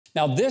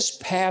Now, this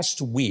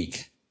past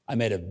week, I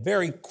made a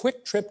very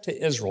quick trip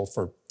to Israel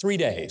for 3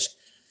 days,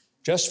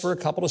 just for a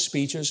couple of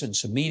speeches and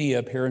some media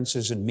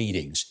appearances and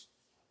meetings.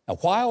 Now,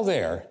 while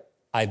there,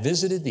 I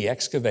visited the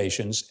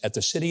excavations at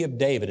the city of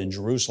David in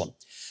Jerusalem,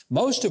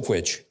 most of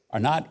which are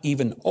not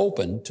even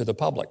open to the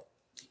public.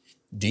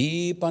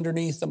 Deep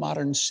underneath the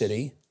modern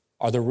city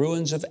are the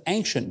ruins of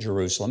ancient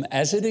Jerusalem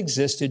as it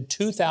existed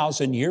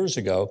 2,000 years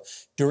ago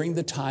during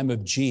the time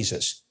of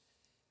Jesus,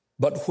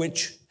 but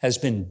which has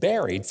been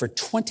buried for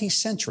 20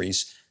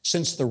 centuries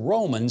since the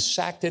Romans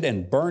sacked it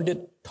and burned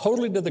it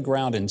totally to the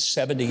ground in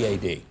 70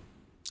 AD.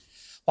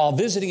 While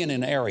visiting in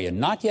an area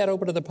not yet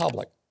open to the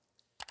public,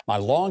 my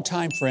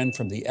longtime friend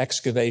from the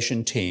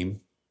excavation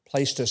team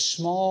placed a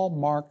small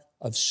mark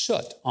of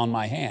soot on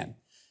my hand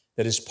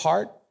that is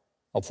part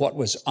of what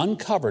was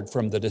uncovered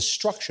from the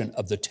destruction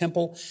of the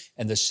temple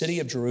and the city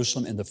of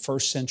Jerusalem in the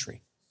first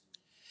century.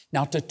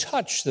 Now, to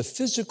touch the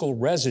physical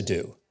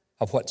residue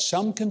of what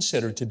some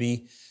consider to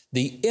be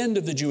the end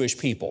of the Jewish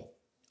people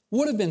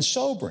would have been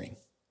sobering,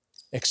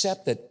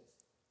 except that,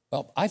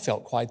 well, I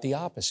felt quite the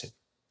opposite,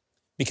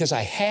 because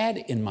I had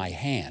in my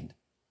hand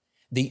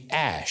the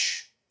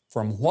ash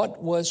from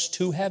what was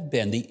to have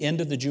been the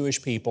end of the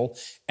Jewish people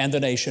and the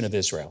nation of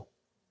Israel.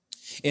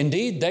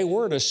 Indeed, they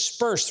were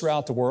dispersed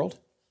throughout the world,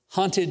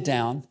 hunted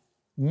down,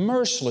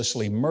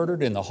 mercilessly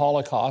murdered in the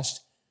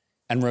Holocaust,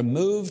 and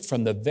removed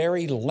from the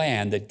very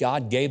land that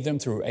God gave them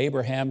through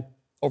Abraham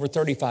over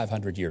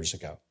 3,500 years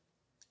ago.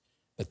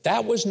 But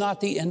that was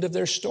not the end of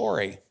their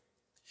story.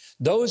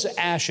 Those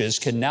ashes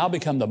can now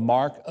become the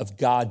mark of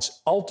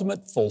God's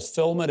ultimate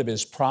fulfillment of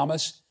His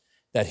promise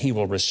that He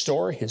will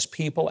restore His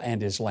people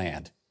and His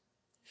land.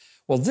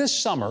 Well, this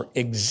summer,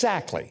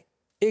 exactly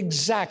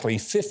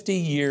 50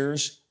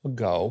 years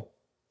ago,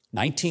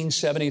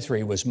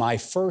 1973, was my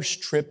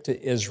first trip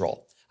to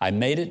Israel. I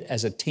made it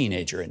as a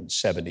teenager in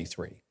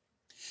 73.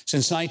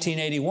 Since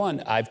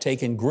 1981, I've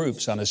taken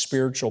groups on a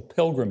spiritual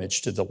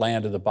pilgrimage to the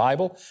land of the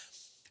Bible,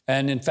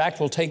 and in fact,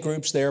 we'll take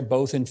groups there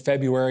both in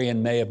February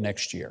and May of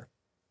next year.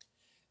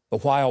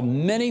 But while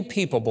many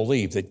people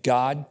believe that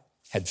God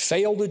had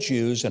failed the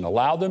Jews and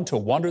allowed them to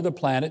wander the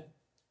planet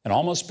and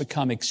almost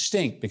become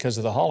extinct because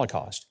of the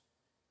Holocaust,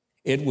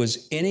 it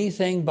was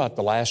anything but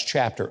the last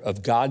chapter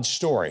of God's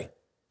story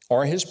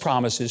or His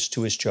promises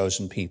to His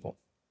chosen people.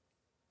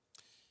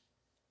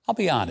 I'll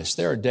be honest,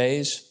 there are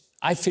days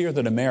I fear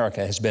that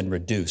America has been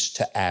reduced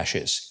to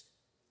ashes,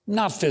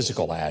 not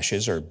physical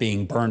ashes or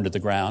being burned to the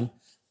ground,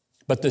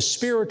 but the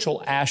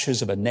spiritual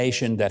ashes of a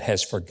nation that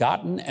has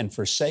forgotten and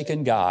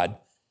forsaken God,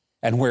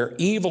 and where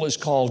evil is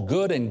called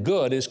good and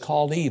good is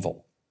called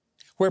evil,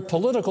 where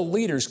political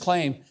leaders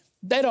claim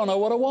they don't know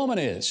what a woman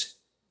is,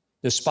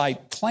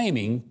 despite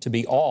claiming to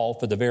be all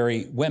for the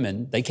very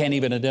women they can't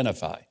even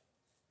identify.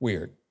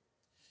 Weird.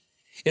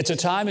 It's a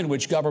time in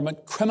which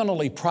government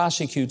criminally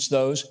prosecutes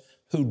those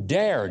who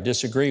dare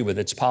disagree with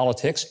its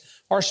politics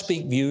or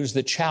speak views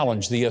that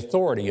challenge the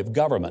authority of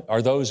government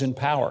or those in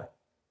power.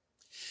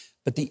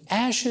 But the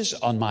ashes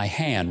on my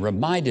hand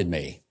reminded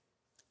me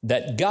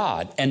that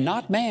God and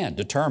not man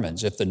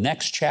determines if the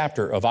next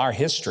chapter of our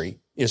history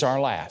is our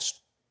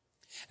last.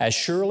 As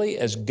surely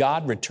as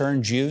God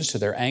returned Jews to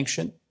their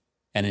ancient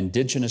and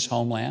indigenous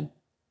homeland,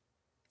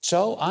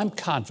 so I'm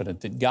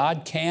confident that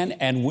God can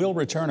and will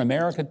return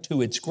America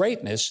to its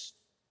greatness,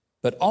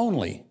 but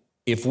only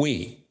if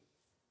we,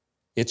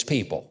 its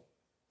people,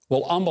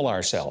 will humble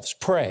ourselves,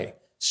 pray,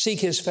 seek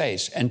His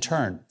face, and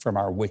turn from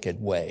our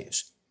wicked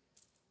ways.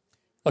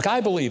 Look,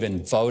 I believe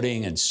in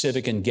voting and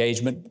civic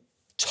engagement,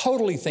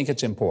 totally think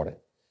it's important.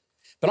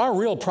 But our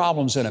real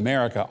problems in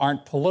America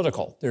aren't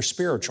political, they're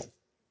spiritual.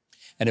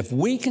 And if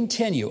we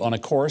continue on a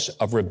course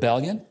of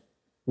rebellion,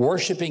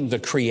 worshiping the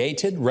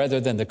created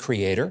rather than the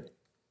Creator,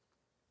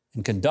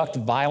 and conduct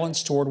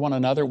violence toward one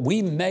another,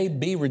 we may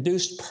be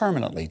reduced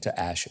permanently to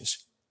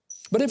ashes.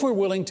 But if we're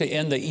willing to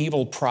end the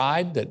evil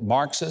pride that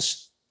marks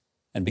us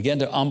and begin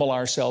to humble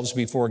ourselves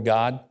before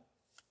God,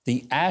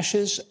 the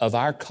ashes of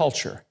our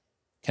culture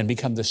can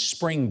become the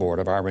springboard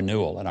of our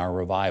renewal and our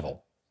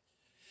revival.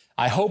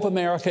 I hope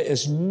America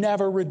is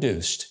never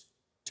reduced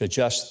to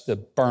just the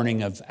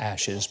burning of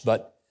ashes,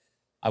 but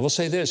I will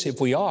say this, if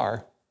we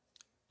are,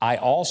 I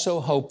also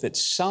hope that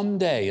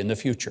someday in the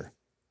future,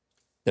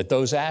 that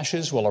those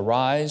ashes will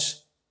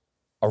arise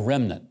a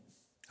remnant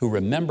who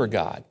remember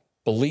God,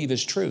 believe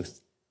His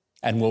truth,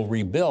 and will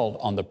rebuild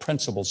on the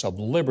principles of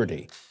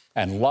liberty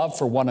and love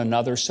for one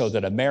another so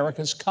that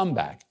America's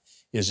comeback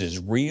is as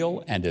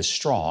real and as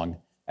strong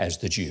as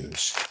the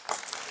Jews.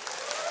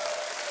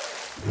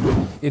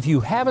 If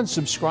you haven't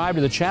subscribed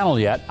to the channel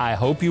yet, I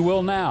hope you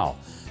will now.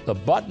 The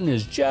button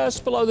is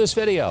just below this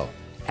video,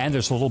 and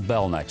there's a little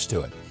bell next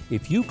to it.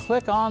 If you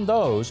click on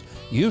those,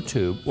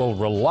 YouTube will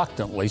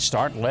reluctantly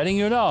start letting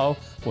you know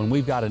when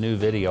we've got a new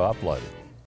video uploaded.